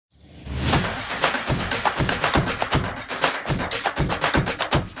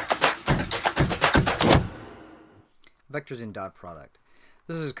Vectors in dot product.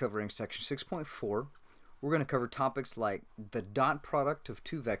 This is covering section 6.4. We're going to cover topics like the dot product of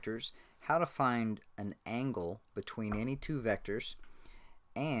two vectors, how to find an angle between any two vectors,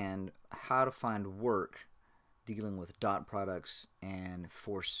 and how to find work dealing with dot products and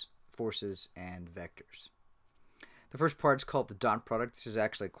forces and vectors. The first part is called the dot product. This is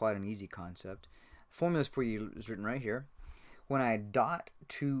actually quite an easy concept. The formula for you is written right here. When I dot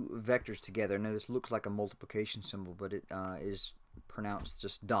two vectors together, now this looks like a multiplication symbol, but it is pronounced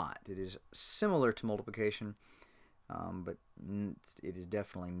just dot. It is similar to multiplication, but it is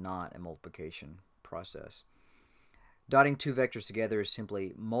definitely not a multiplication process. Dotting two vectors together is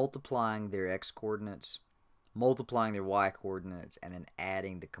simply multiplying their x-coordinates, multiplying their y-coordinates, and then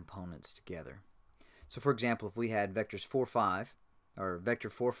adding the components together. So for example, if we had vectors 4, 5, or vector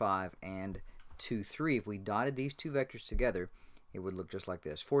 4, 5, and 2, 3, if we dotted these two vectors together, it would look just like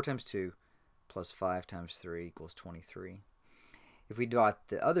this. 4 times 2 plus 5 times 3 equals 23. If we dot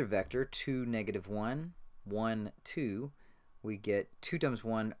the other vector, 2, negative 1, 1, 2, we get 2 times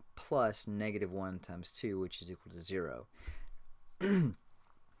 1 plus negative 1 times 2, which is equal to 0.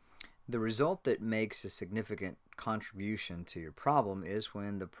 The result that makes a significant contribution to your problem is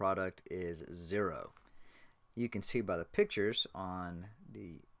when the product is 0. You can see by the pictures on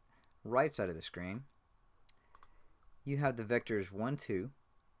the right side of the screen, you have the vectors 1, 2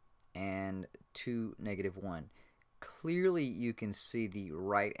 and 2, negative 1. Clearly you can see the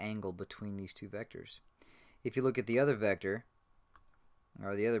right angle between these two vectors. If you look at the other vector,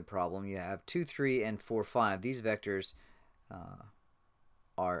 or the other problem, you have 2, 3, and 4, 5. These vectors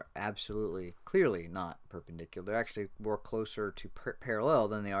are absolutely, clearly not perpendicular. They're actually more closer to parallel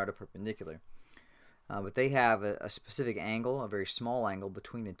than they are to perpendicular. But they have a specific angle, a very small angle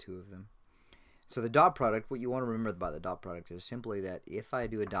between the two of them. So the dot product, what you want to remember about the dot product is simply that if I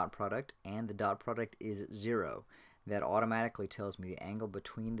do a dot product and the dot product is 0, that automatically tells me the angle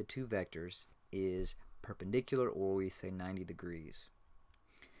between the two vectors is perpendicular, or we say 90 degrees.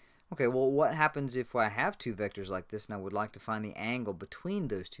 Okay, well, what happens if I have two vectors like this and I would like to find the angle between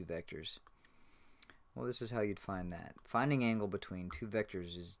those two vectors? Well, this is how you'd find that. Finding angle between two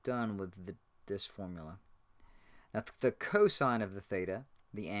vectors is done with this formula. Now, the cosine of the theta,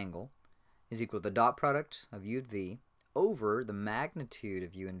 the angle, is equal to the dot product of u and v over the magnitude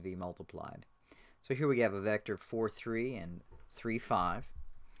of u and v multiplied. So here we have a vector 4, 3 and 3, 5.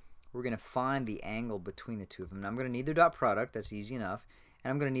 We're going to find the angle between the two of them. Now I'm going to need their dot product. That's easy enough.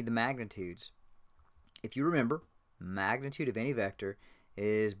 And I'm going to need the magnitudes. If you remember, magnitude of any vector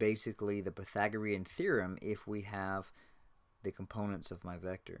is basically the Pythagorean theorem if we have the components of my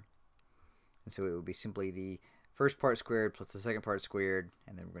vector. And so it would be simply the first part squared plus the second part squared,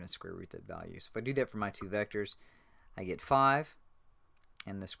 and then we're going to square root that value. So if I do that for my two vectors, I get 5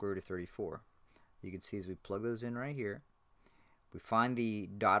 and the square root of 34. You can see as we plug those in right here, we find the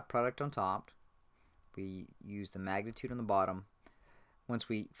dot product on top, we use the magnitude on the bottom. Once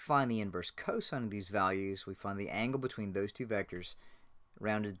we find the inverse cosine of these values, we find the angle between those two vectors,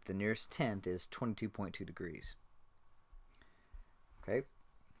 rounded to the nearest tenth, is 22.2 degrees. Okay.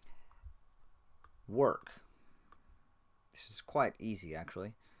 Work. This is quite easy,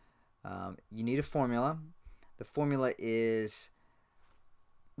 actually. You need a formula. The formula is,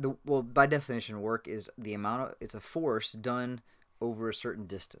 well, by definition, work is the amount of, it's a force done over a certain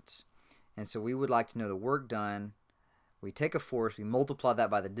distance. And so we would like to know the work done. We take a force, we multiply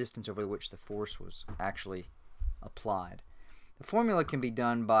that by the distance over which the force was actually applied. The formula can be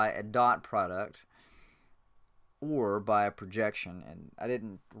done by a dot product or by a projection. And I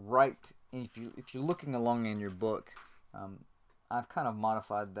didn't write, if you're looking along in your book, I've kind of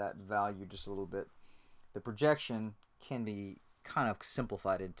modified that value just a little bit. The projection can be kind of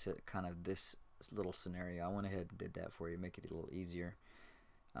simplified into kind of this little scenario. I went ahead and did that for you, make it a little easier.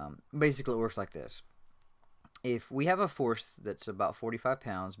 Basically, it works like this. If we have a force that's about 45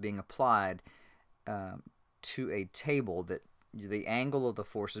 pounds being applied to a table, that the angle of the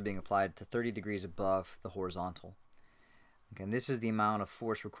force is being applied to 30 degrees above the horizontal. Okay, and this is the amount of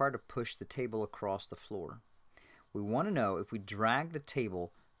force required to push the table across the floor. We want to know if we drag the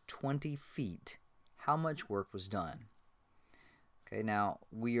table 20 feet, how much work was done. Okay, now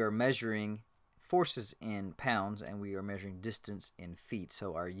we are measuring forces in pounds and we are measuring distance in feet,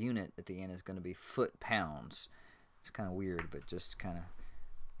 so our unit at the end is going to be foot-pounds. It's kind of weird, but just kind of,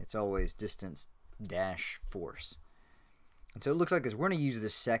 it's always distance dash force. And so it looks like this. We're going to use the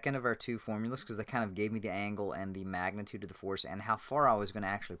second of our two formulas because they kind of gave me the angle and the magnitude of the force and how far I was going to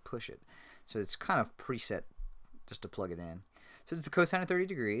actually push it. So it's kind of preset just to plug it in. So it's the cosine of 30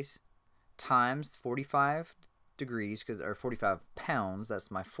 degrees times 45 degrees, or 45 pounds, that's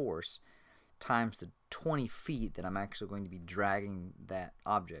my force, times the 20 feet that I'm actually going to be dragging that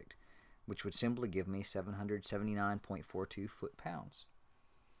object, which would simply give me 779.42 foot-pounds.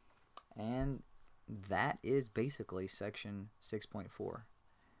 And that is basically section 6.4.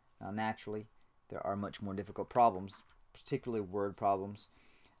 Now, naturally, there are much more difficult problems, particularly word problems.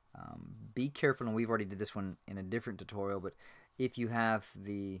 Be careful, and we've already did this one in a different tutorial, but if you have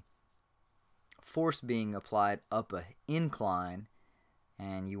the force being applied up an incline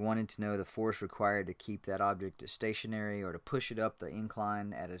and you wanted to know the force required to keep that object stationary or to push it up the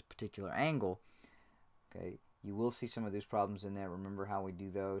incline at a particular angle, okay, you will see some of those problems in there. Remember how we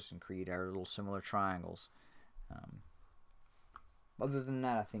do those and create our little similar triangles. Other than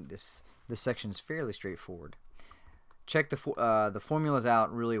that, I think this section is fairly straightforward. Check the formulas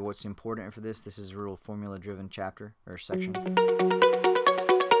out. Really, what's important for this? This is a real formula-driven chapter or section.